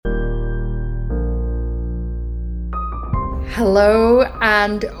Hello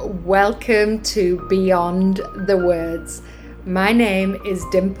and welcome to Beyond the Words. My name is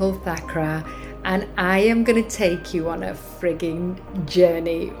Dimple Thakra and I am going to take you on a frigging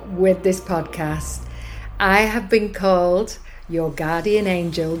journey with this podcast. I have been called your guardian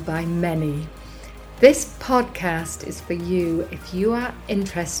angel by many. This podcast is for you if you are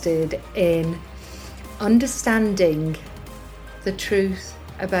interested in understanding the truth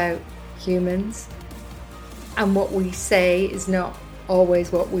about humans, and what we say is not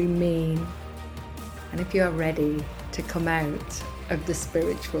always what we mean. And if you are ready to come out of the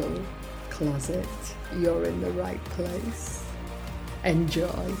spiritual closet, you're in the right place.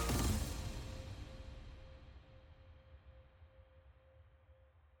 Enjoy.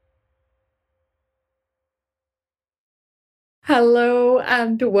 Hello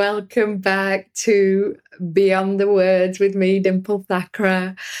and welcome back to Beyond the Words with me, Dimple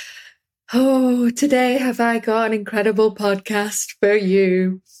Thakra. Oh, today have I got an incredible podcast for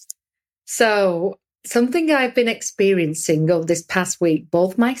you. So, something I've been experiencing over this past week,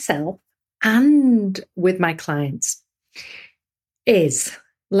 both myself and with my clients, is,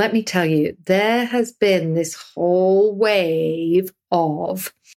 let me tell you, there has been this whole wave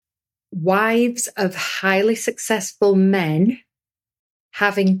of wives of highly successful men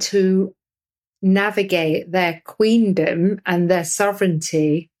having to navigate their queendom and their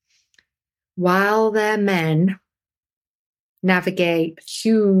sovereignty while their men navigate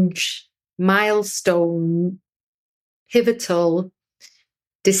huge, milestone, pivotal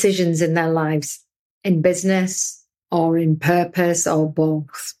decisions in their lives, in business or in purpose or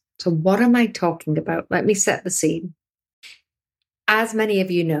both. So what am I talking about? Let me set the scene. As many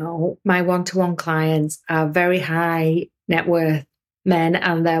of you know, my one-to-one clients are very high net worth men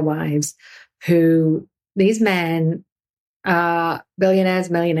and their wives who, these men are billionaires,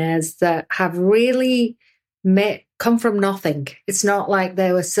 millionaires that have really come from nothing. It's not like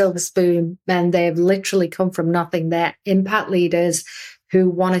they were silver spoon men. They've literally come from nothing. They're impact leaders who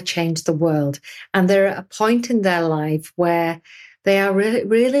want to change the world. And they're at a point in their life where they are really,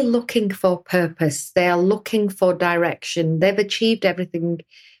 really looking for purpose. They are looking for direction. They've achieved everything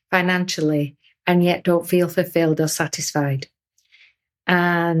financially and yet don't feel fulfilled or satisfied.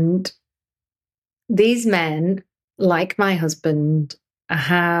 And these men, like my husband,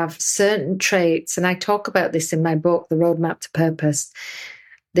 have certain traits, and I talk about this in my book, The Roadmap to Purpose,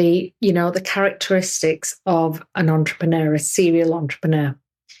 the characteristics of an entrepreneur, a serial entrepreneur.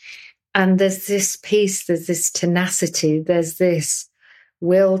 And there's this piece, there's this tenacity, there's this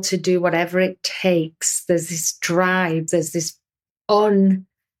will to do whatever it takes, there's this drive, there's this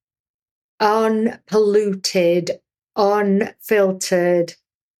unpolluted, unfiltered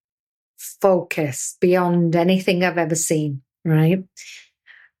focus beyond anything I've ever seen, right?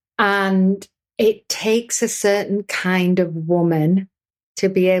 And it takes a certain kind of woman to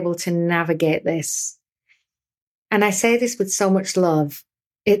be able to navigate this. And I say this with so much love.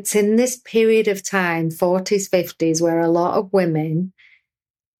 It's in this period of time, 40s, 50s, where a lot of women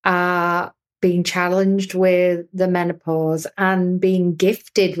are being challenged with the menopause and being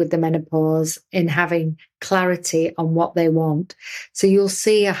gifted with the menopause in having clarity on what they want. So you'll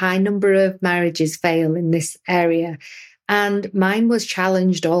see a high number of marriages fail in this area. And mine was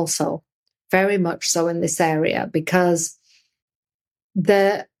challenged also, very much so in this area, because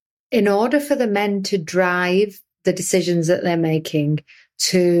in order for the men to drive the decisions that they're making,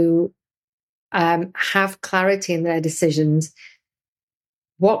 to have clarity in their decisions,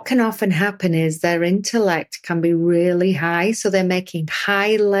 what can often happen is their intellect can be really high. So they're making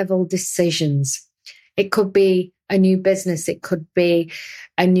high level decisions. It could be a new business. It could be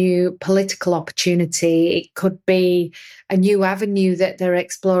a new political opportunity. It could be a new avenue that they're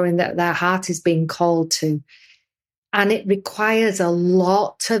exploring that their heart is being called to. And it requires a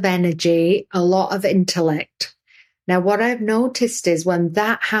lot of energy, a lot of intellect. Now, what I've noticed is when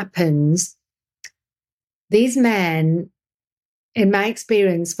that happens, these men, in my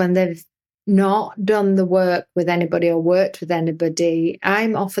experience, when they've not done the work with anybody or worked with anybody,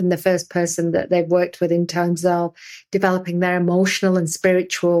 I'm often the first person that they've worked with in terms of developing their emotional and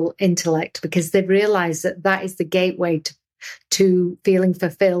spiritual intellect, because they've realized that that is the gateway to feeling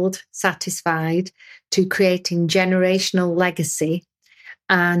fulfilled, satisfied, to creating generational legacy,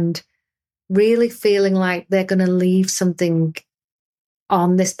 and really feeling like they're going to leave something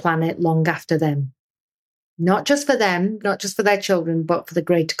on this planet long after them. Not just for them, not just for their children, but for the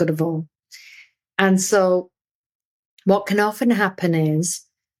greater good of all. And so what can often happen is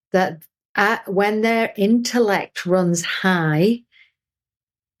that when their intellect runs high,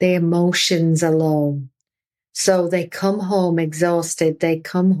 the emotions are low. So they come home exhausted. They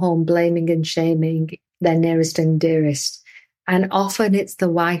come home blaming and shaming their nearest and dearest. And often it's the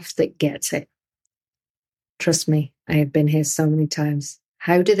wife that gets it. Trust me, I have been here so many times.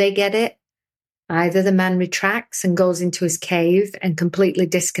 How do they get it? Either the man retracts and goes into his cave and completely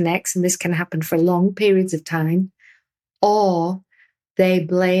disconnects, and this can happen for long periods of time, or they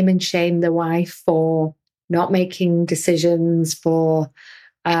blame and shame the wife for not making decisions, for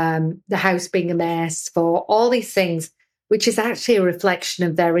the house being a mess, for all these things, which is actually a reflection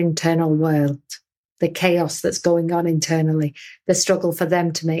of their internal world, the chaos that's going on internally, the struggle for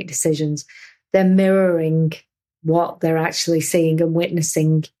them to make decisions. They're mirroring what they're actually seeing and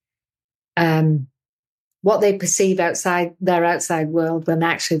witnessing, what they perceive outside their outside world, when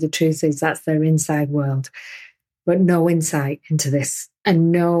actually the truth is that's their inside world. But no insight into this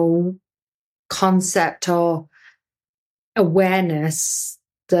and no concept or awareness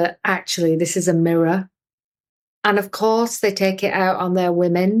that actually this is a mirror. And of course, they take it out on their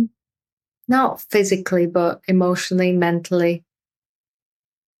women, not physically, but emotionally, mentally,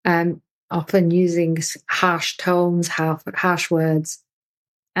 often using harsh tones, harsh words.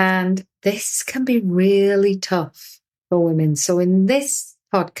 And this can be really tough for women. So in this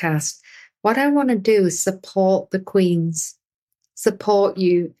podcast, what I want to do is support the queens, support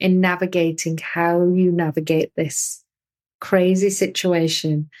you in navigating how you navigate this crazy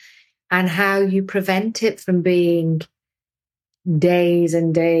situation and how you prevent it from being days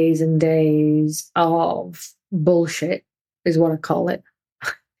and days and days of bullshit, is what I call it.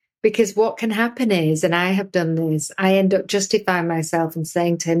 Because what can happen is, and I have done this, I end up justifying myself and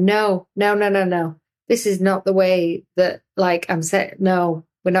saying to him, no. This is not the way that, like, I'm saying, no,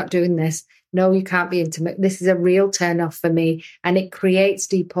 we're not doing this. No, you can't be intimate. This is a real turn off for me. And it creates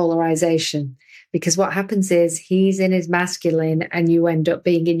depolarization, because what happens is he's in his masculine and you end up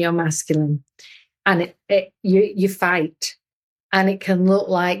being in your masculine, and you fight, and it can look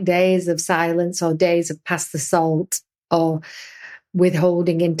like days of silence or days of pass the salt or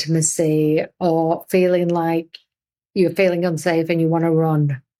withholding intimacy or feeling like you're feeling unsafe and you want to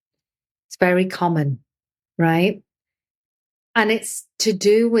run. It's very common, right? And it's to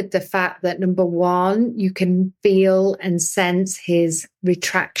do with the fact that, number one, you can feel and sense his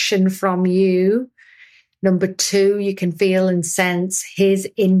retraction from you. Number two, you can feel and sense his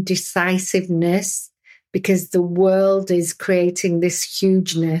indecisiveness because the world is creating this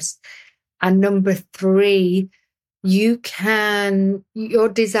hugeness. And number three, your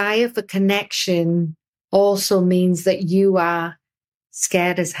desire for connection also means that you are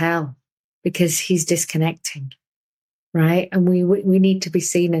scared as hell because he's disconnecting, right? And we need to be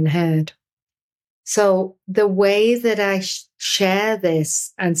seen and heard. So the way that I share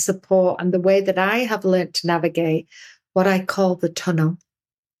this and support, and the way that I have learned to navigate what I call the tunnel,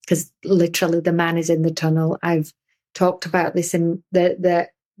 because literally the man is in the tunnel. I've talked about this in the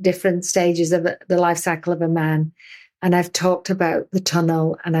different stages of the life cycle of a man. And I've talked about the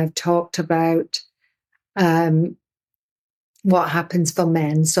tunnel, and I've talked about what happens for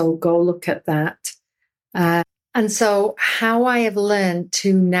men. So go look at that. And so how I have learned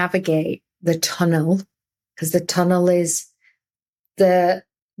to navigate the tunnel, because the tunnel is the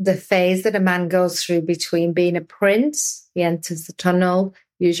phase that a man goes through between being a prince, he enters the tunnel,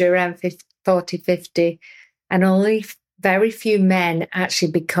 usually around 40, 50, and only very few men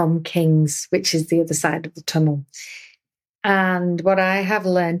actually become kings, which is the other side of the tunnel. And what I have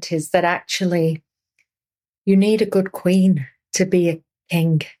learned is that actually you need a good queen to be a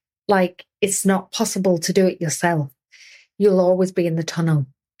king. Like, it's not possible to do it yourself. You'll always be in the tunnel.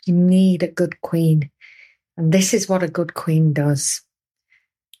 You need a good queen. And this is what a good queen does.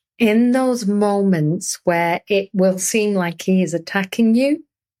 In those moments where it will seem like he is attacking you,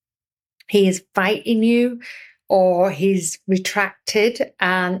 he is fighting you, or he's retracted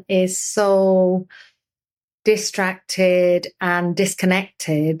and is so distracted and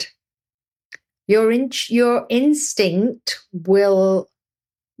disconnected, your instinct will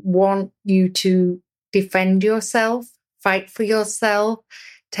want you to defend yourself, fight for yourself,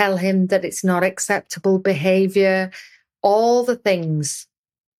 tell him that it's not acceptable behavior, all the things,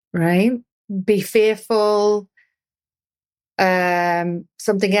 right? Be fearful.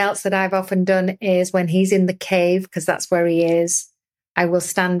 Something else that I've often done is when he's in the cave, because that's where he is, I will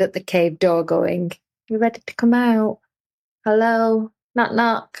stand at the cave door going, "You ready to come out? Hello? Knock,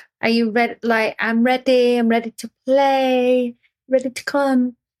 knock. Are you ready? Like, I'm ready to play. Ready to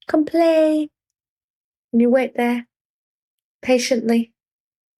come play." And you wait there patiently,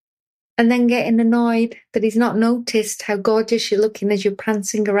 and then getting annoyed that he's not noticed how gorgeous you're looking as you're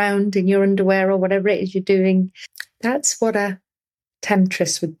prancing around in your underwear or whatever it is you're doing. That's what a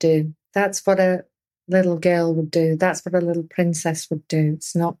temptress would do. That's what a little girl would do. That's what a little princess would do.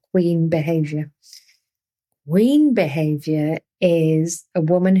 It's not queen behavior. Queen behavior is a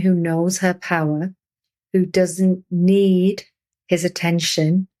woman who knows her power, who doesn't need his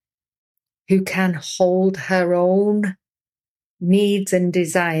attention, who can hold her own needs and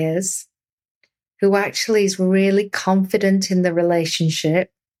desires, who actually is really confident in the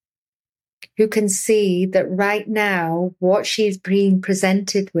relationship, who can see that right now what she's being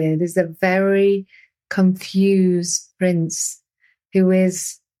presented with is a very confused prince who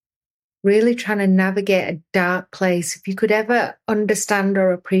is really trying to navigate a dark place. If you could ever understand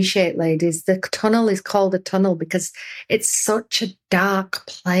or appreciate, ladies, the tunnel is called a tunnel because it's such a dark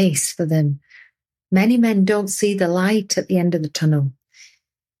place for them. Many men don't see the light at the end of the tunnel.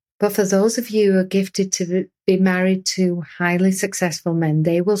 But for those of you who are gifted to be married to highly successful men,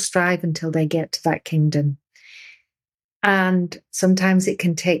 they will strive until they get to that kingdom. And sometimes it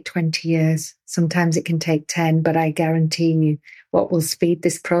can take 20 years, sometimes it can take 10, but I guarantee you what will speed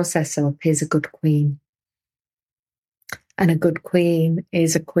this process up is a good queen. And a good queen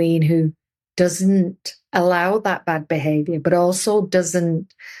is a queen who doesn't allow that bad behavior, but also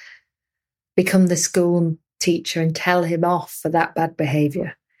doesn't become the school teacher and tell him off for that bad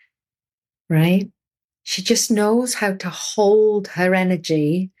behavior, right? She just knows how to hold her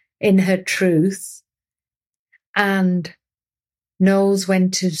energy in her truth and knows when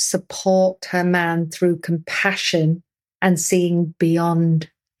to support her man through compassion and seeing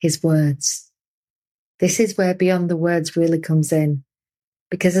beyond his words. This is where beyond the words really comes in.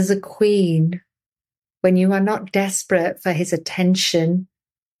 Because as a queen, when you are not desperate for his attention,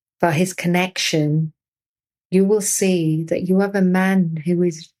 for his connection, you will see that you have a man who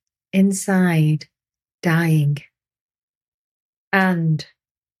is inside dying and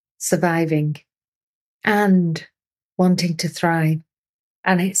surviving and wanting to thrive.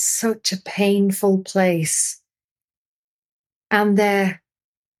 And it's such a painful place. And their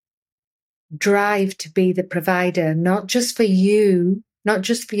drive to be the provider, not just for you, not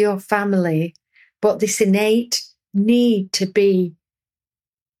just for your family, but this innate need to be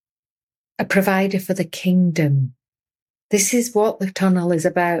a provider for the kingdom. This is what the tunnel is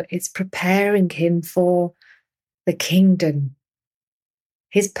about. It's preparing him for the kingdom.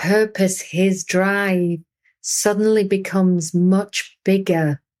 His purpose, his drive suddenly becomes much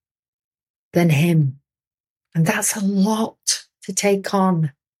bigger than him. And that's a lot to take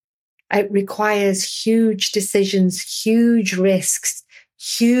on. It requires huge decisions, huge risks,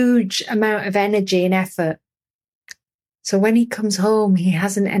 huge amount of energy and effort. So when he comes home, he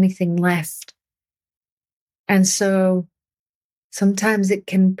hasn't anything left. And so sometimes it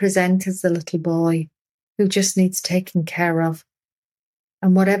can present as the little boy who just needs taken care of.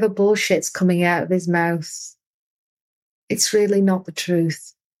 And whatever bullshit's coming out of his mouth, it's really not the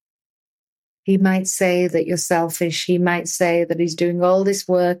truth. He might say that you're selfish. He might say that he's doing all this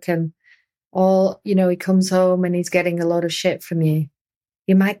work and he comes home and he's getting a lot of shit from you.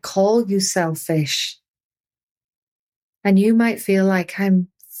 He might call you selfish. And you might feel like I'm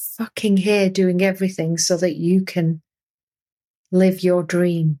fucking here doing everything so that you can live your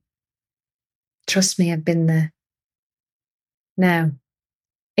dream. Trust me, I've been there. Now,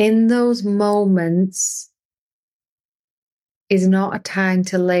 in those moments is not a time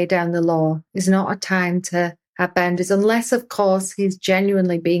to lay down the law, is not a time to have boundaries, unless, of course, he's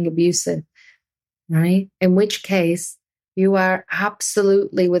genuinely being abusive, right? In which case, you are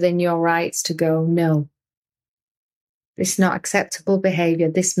absolutely within your rights to go, no, this is not acceptable behavior.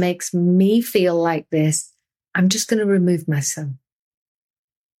 This makes me feel like this. I'm just going to remove myself.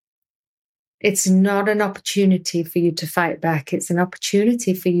 It's not an opportunity for you to fight back. It's an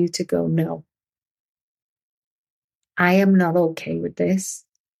opportunity for you to go, no, I am not okay with this.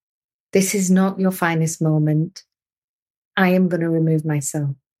 This is not your finest moment. I am going to remove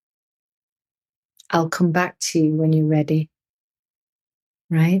myself. I'll come back to you when you're ready,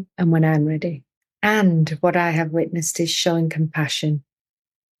 right? And when I'm ready. And what I have witnessed is showing compassion,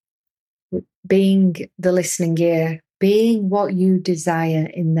 being the listening ear, being what you desire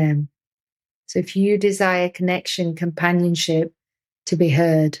in them. So if you desire connection, companionship, to be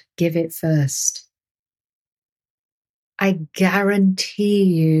heard, give it first. I guarantee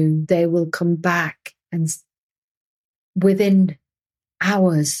you they will come back and within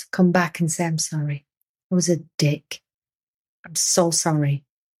hours come back and say, I'm sorry. I was a dick. I'm so sorry.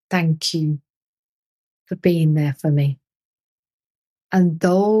 Thank you for being there for me. And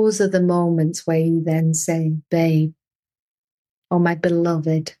those are the moments where you then say, babe, oh my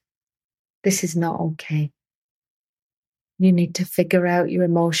beloved, this is not okay. You need to figure out your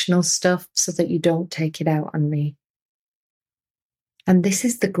emotional stuff so that you don't take it out on me. And this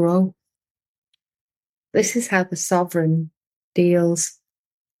is the growth. This is how the sovereign deals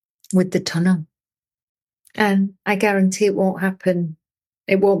with the tunnel. And I guarantee it won't happen.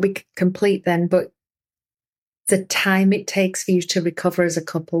 It won't be complete then, but the time it takes for you to recover as a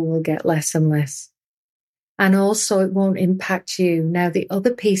couple will get less and less. And also it won't impact you. Now, the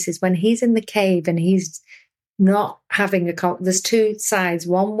other piece is when he's in the cave and he's not having there's two sides.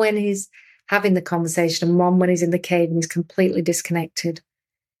 One when he's having the conversation and one when he's in the cave and he's completely disconnected.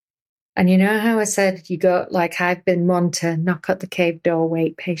 And you know how I said I've been one to knock at the cave door,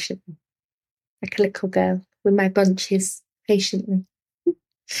 wait patiently. Like a little girl with my bunches, patiently.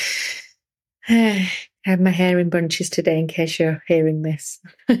 I have my hair in bunches today in case you're hearing this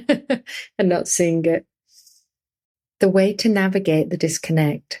and not seeing it. The way to navigate the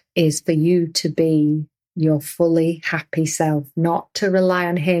disconnect is for you to be your fully happy self, not to rely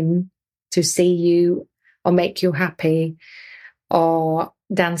on him to see you or make you happy or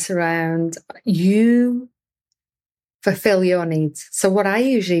dance around. You fulfill your needs. So what I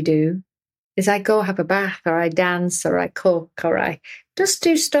usually do is I go have a bath or I dance or I cook or I just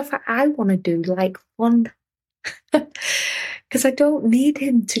do stuff I want to do, like fun. Because I don't need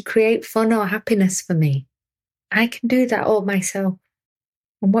him to create fun or happiness for me. I can do that all myself.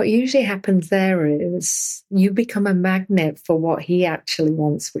 And what usually happens there is you become a magnet for what he actually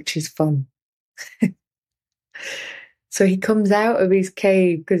wants, which is fun. So he comes out of his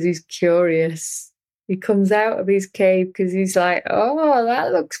cave because he's curious. He comes out of his cave because he's like, oh,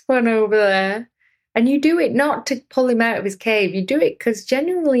 that looks fun over there. And you do it not to pull him out of his cave. You do it because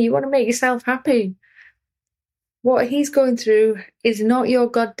genuinely you want to make yourself happy. What he's going through is not your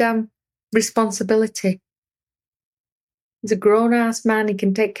goddamn responsibility. He's a grown-ass man. He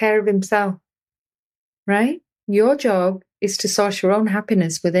can take care of himself. Right? Your job is to source your own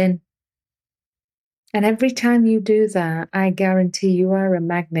happiness within. And every time you do that, I guarantee you are a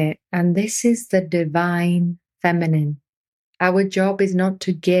magnet. And this is the divine feminine. Our job is not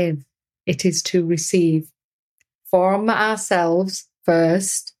to give. It is to receive from ourselves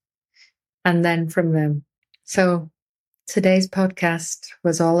first and then from them. So today's podcast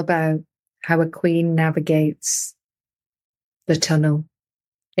was all about how a queen navigates the tunnel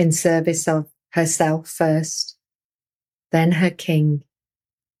in service of herself first, then her king,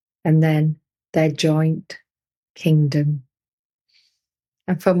 and then their joint kingdom.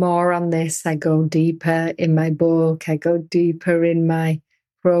 And for more on this, I go deeper in my book. I go deeper in my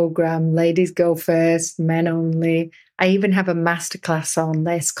program, Ladies Go First, Men Only. I even have a masterclass on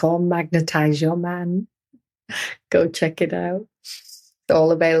this called Magnetize Your Man. Go check it out. It's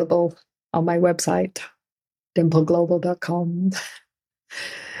all available on my website, dimpleglobal.com.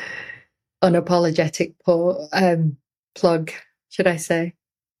 Unapologetic plug, should I say.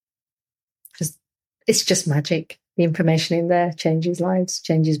 It's just magic. The information in there changes lives,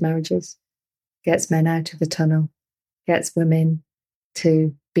 changes marriages, gets men out of the tunnel, gets women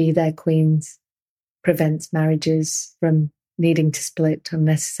to be their queens, prevents marriages from needing to split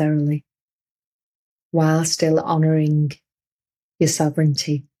unnecessarily, while still honouring your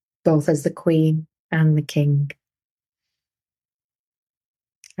sovereignty, both as the queen and the king.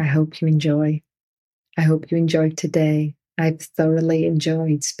 I hope you enjoy. I hope you enjoyed today. I've thoroughly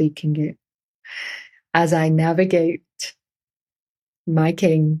enjoyed speaking it as I navigate my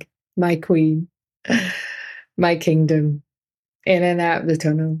king, my queen, my kingdom, in and out of the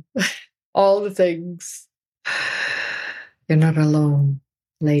tunnel, all the things. You're not alone,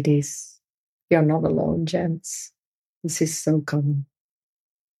 ladies. You're not alone, gents. This is so common.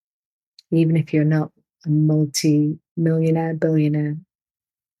 Even if you're not a multi-millionaire, billionaire,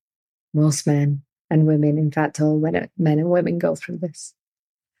 most men and women, in fact, all men and women go through this.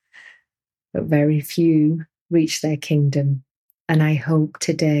 But very few reach their kingdom. And I hope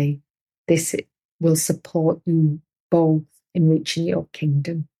today this will support you both in reaching your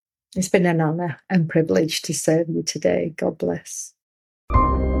kingdom. It's been an honour and privilege to serve you today. God bless.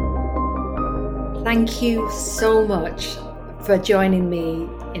 Thank you so much for joining me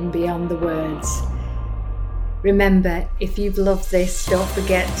in Beyond the Words. Remember, if you've loved this, don't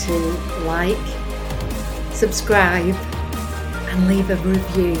forget to like, subscribe, and leave a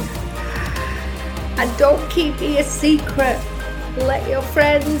review. And don't keep it a secret. Let your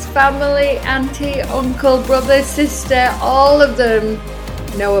friends, family, auntie, uncle, brother, sister, all of them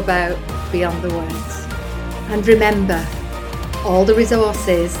know about Beyond the Words. And remember, all the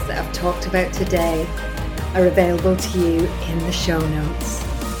resources that I've talked about today are available to you in the show notes.